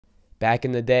Back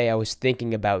in the day, I was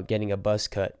thinking about getting a buzz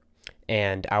cut,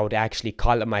 and I would actually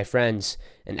call up my friends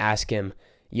and ask him,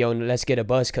 yo, let's get a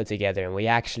buzz cut together. And we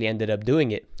actually ended up doing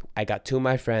it. I got two of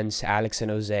my friends, Alex and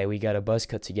Jose. We got a buzz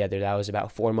cut together. That was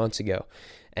about 4 months ago.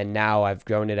 And now I've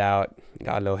grown it out,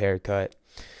 got a little haircut.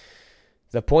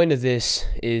 The point of this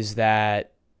is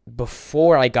that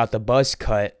before I got the buzz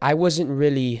cut, I didn't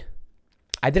really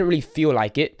feel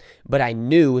like it, but I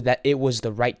knew that it was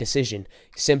the right decision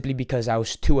simply because I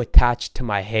was too attached to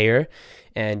my hair.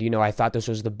 And, I thought this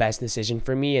was the best decision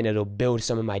for me, and it'll build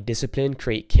some of my discipline,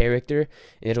 create character,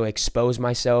 and it'll expose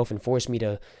myself and force me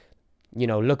to,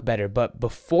 look better. But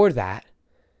before that,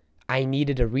 I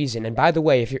needed a reason. And by the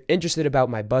way, if you're interested about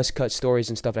my buzz cut stories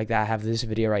and stuff like that, I have this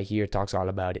video right here. It talks all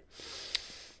about it.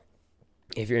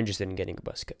 If you're interested in getting a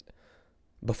buzz cut.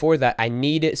 Before that, I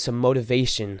needed some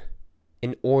motivation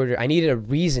I needed a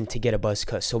reason to get a buzz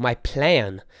cut. So my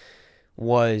plan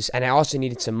was, and I also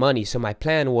needed some money. So my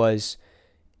plan was,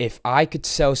 if I could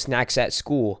sell snacks at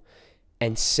school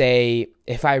and say,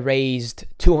 if I raised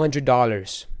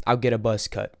 $200, I'll get a buzz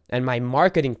cut. And my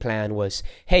marketing plan was,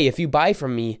 hey, if you buy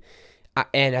from me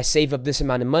and I save up this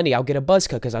amount of money, I'll get a buzz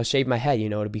cut because I'll shave my head.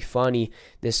 It'll be funny.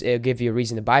 It'll give you a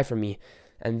reason to buy from me.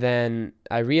 And then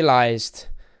I realized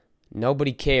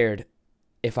nobody cared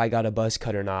if I got a buzz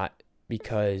cut or not.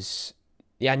 Because,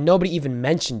 nobody even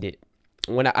mentioned it.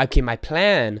 My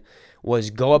plan was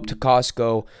go up to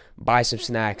Costco, buy some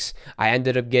snacks. I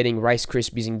ended up getting Rice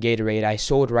Krispies and Gatorade. I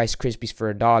sold Rice Krispies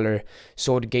for $1,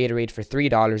 sold Gatorade for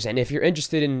 $3. And if you're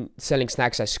interested in selling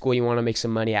snacks at school, you want to make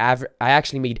some money, I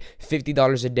actually made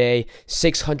 $50 a day,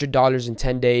 $600 in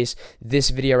 10 days. This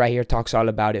video right here talks all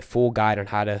about it. Full guide on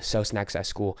how to sell snacks at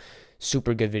school.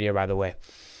 Super good video, by the way.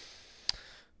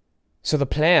 So the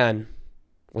plan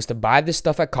was to buy this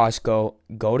stuff at Costco,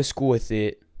 go to school with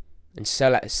it, and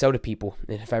sell to people.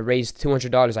 And if I raised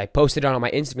 $200, I posted it on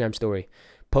my Instagram story.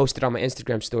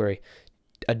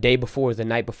 A day before, the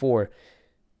night before.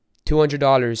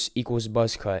 $200 equals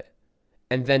buzz cut.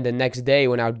 And then the next day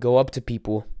when I would go up to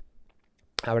people,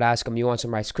 I would ask them, you want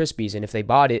some Rice Krispies? And if they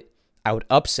bought it, I would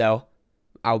upsell.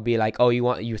 I would be like, oh,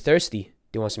 you're thirsty?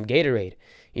 Do you want some Gatorade?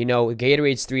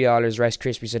 Gatorade's $3, Rice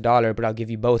Krispies $1, but I'll give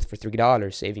you both for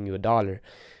 $3, saving you $1.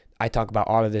 I talk about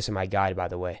all of this in my guide, by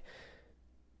the way.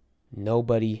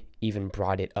 Nobody even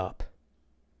brought it up.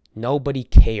 Nobody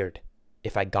cared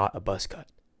if I got a buzz cut.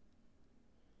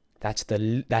 That's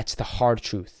the hard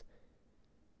truth.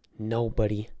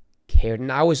 Nobody cared.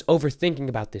 And I was overthinking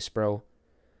about this, bro.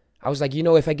 I was like,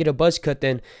 if I get a buzz cut,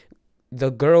 then the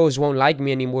girls won't like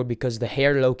me anymore because the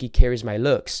hair low-key carries my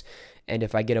looks. And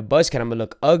if I get a buzz cut, I'm going to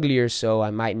look uglier, so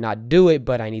I might not do it,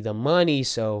 but I need the money,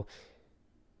 so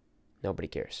nobody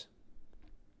cares.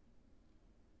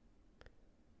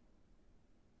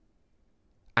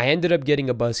 I ended up getting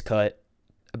a buzz cut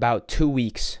about 2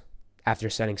 weeks after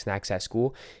selling snacks at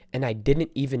school, and I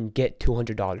didn't even get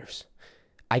 $200.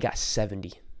 I got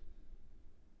 $70.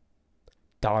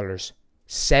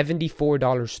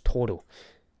 $74 total.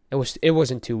 It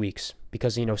wasn't 2 weeks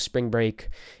because, spring break.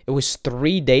 It was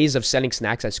 3 days of selling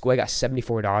snacks at school. I got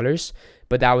 $74,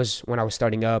 but that was when I was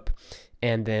starting up.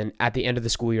 And then at the end of the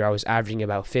school year, I was averaging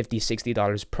about $50,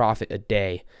 $60 profit a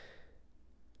day.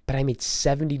 But I made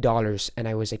 $70 and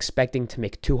I was expecting to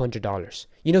make $200.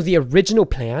 The original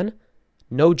plan,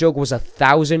 no joke, was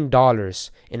 $1,000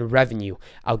 in revenue.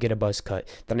 I'll get a buzz cut.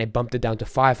 Then I bumped it down to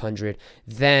 $500.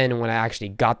 Then when I actually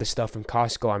got the stuff from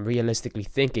Costco, I'm realistically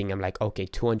thinking, I'm like, okay,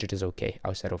 $200 is okay.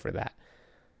 I'll settle for that.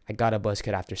 I got a buzz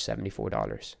cut after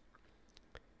 $74.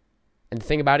 And the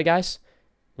thing about it, guys,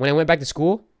 when I went back to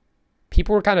school,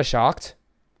 people were kind of shocked.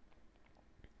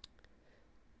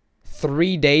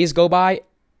 3 days go by,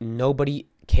 nobody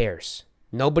cares.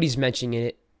 Nobody's mentioning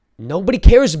it. Nobody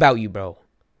cares about you, bro.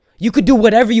 You could do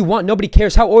whatever you want. Nobody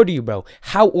cares. How old are you, bro?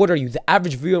 How old are you? The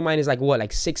average viewer of mine is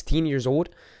like 16 years old?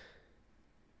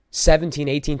 17,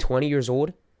 18, 20 years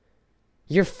old?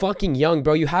 You're fucking young,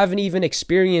 bro. You haven't even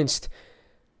experienced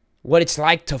what it's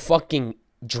like to fucking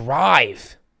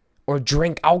drive or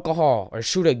drink alcohol or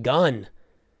shoot a gun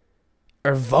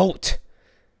or vote.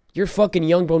 You're fucking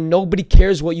young, bro. Nobody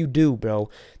cares what you do,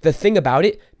 bro. The thing about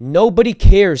it, nobody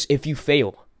cares if you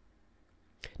fail.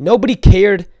 Nobody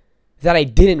cared that I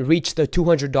didn't reach the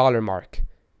 $200 mark.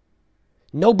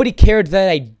 Nobody cared that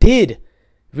I did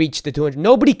reach the $200.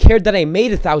 Nobody cared that I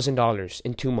made $1,000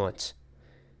 in 2 months.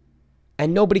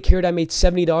 And nobody cared I made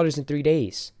 $70 in 3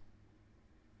 days.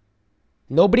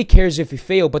 Nobody cares if you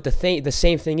fail, but the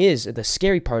same thing is, the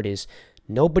scary part is,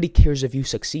 nobody cares if you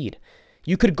succeed.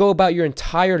 You could go about your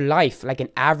entire life like an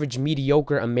average,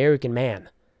 mediocre American man.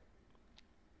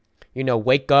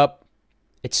 Wake up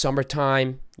It's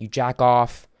summertime, you jack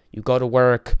off, you go to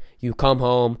work, you come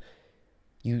home,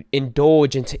 you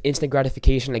indulge into instant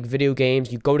gratification like video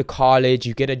games, you go to college,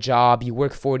 you get a job, you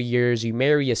work 40 years, you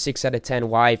marry a 6 out of 10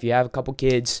 wife, you have a couple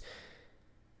kids.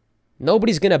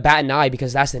 Nobody's going to bat an eye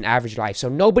because that's an average life. So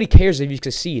nobody cares if you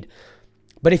succeed.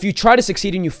 But if you try to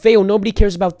succeed and you fail, nobody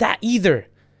cares about that either.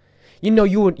 You know,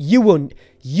 you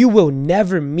will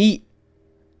never meet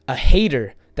a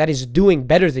hater that is doing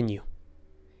better than you.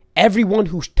 Everyone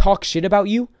who talks shit about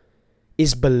you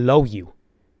is below you.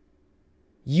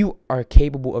 You are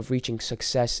capable of reaching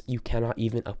success you cannot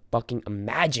even fucking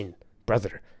imagine,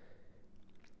 brother.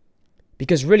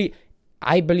 Because really,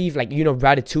 I believe, like, you know,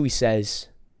 Ratatouille says,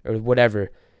 or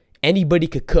whatever, anybody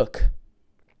could cook.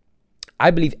 I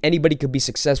believe anybody could be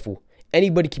successful.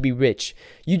 Anybody could be rich.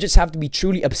 You just have to be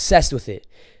truly obsessed with it.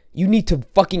 You need to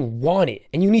fucking want it.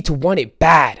 And you need to want it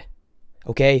bad.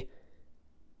 Okay?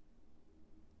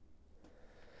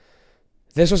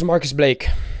 This was Marcus Blake.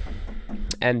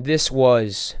 And this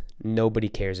was Nobody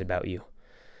Cares About You.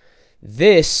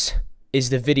 This is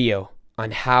the video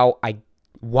on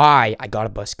why I got a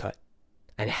buzz cut.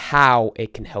 And how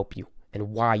it can help you.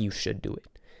 And why you should do it.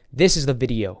 This is the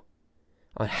video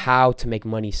on how to make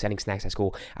money selling snacks at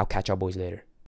school. I'll catch y'all boys later.